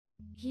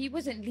he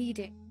wasn't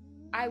leading.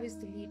 I was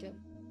the leader.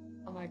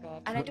 Oh my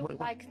God. And I don't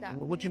like that.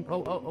 What do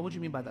you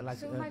mean by that? Like,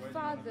 so my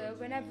father,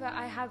 whenever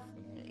I have,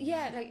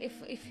 like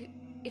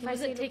if I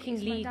say, taking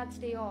it's lead. my dad's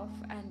day off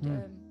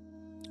and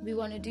we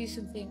want to do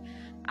something,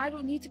 I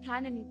don't need to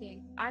plan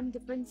anything. I'm the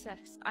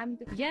princess. I'm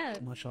the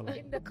mashallah,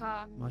 in the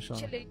car, mashallah,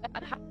 chilling.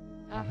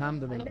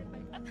 alhamdulillah.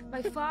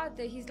 My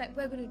father, he's like,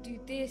 we're gonna do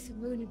this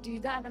and we're gonna do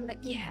that, and I'm like,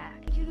 yeah,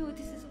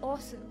 this is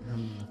awesome.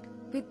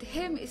 With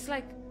him, it's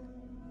like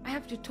I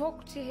have to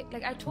talk to him.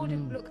 Like I told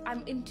him, look,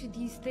 I'm into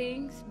these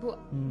things, but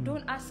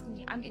don't ask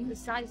me. I'm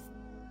indecisive.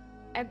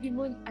 Every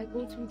month I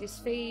go through this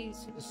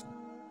phase to just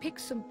pick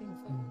something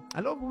for me.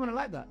 A lot of women are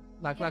like that.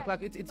 Like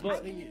it's.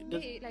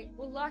 Like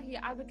wallahi,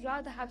 I would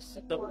rather have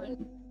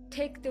someone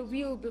take the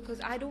wheel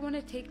because I don't want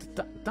to take.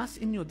 That's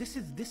in your. This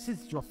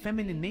is your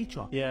feminine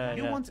nature.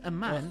 You want a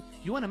man.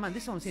 You want a man.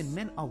 This is what I'm saying.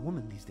 Men are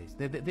women these days.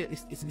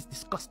 It's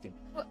disgusting.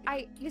 But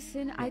I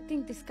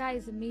think this guy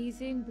is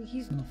amazing, but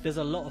he's. There's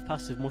a lot of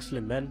passive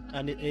Muslim men,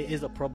 and it is a problem.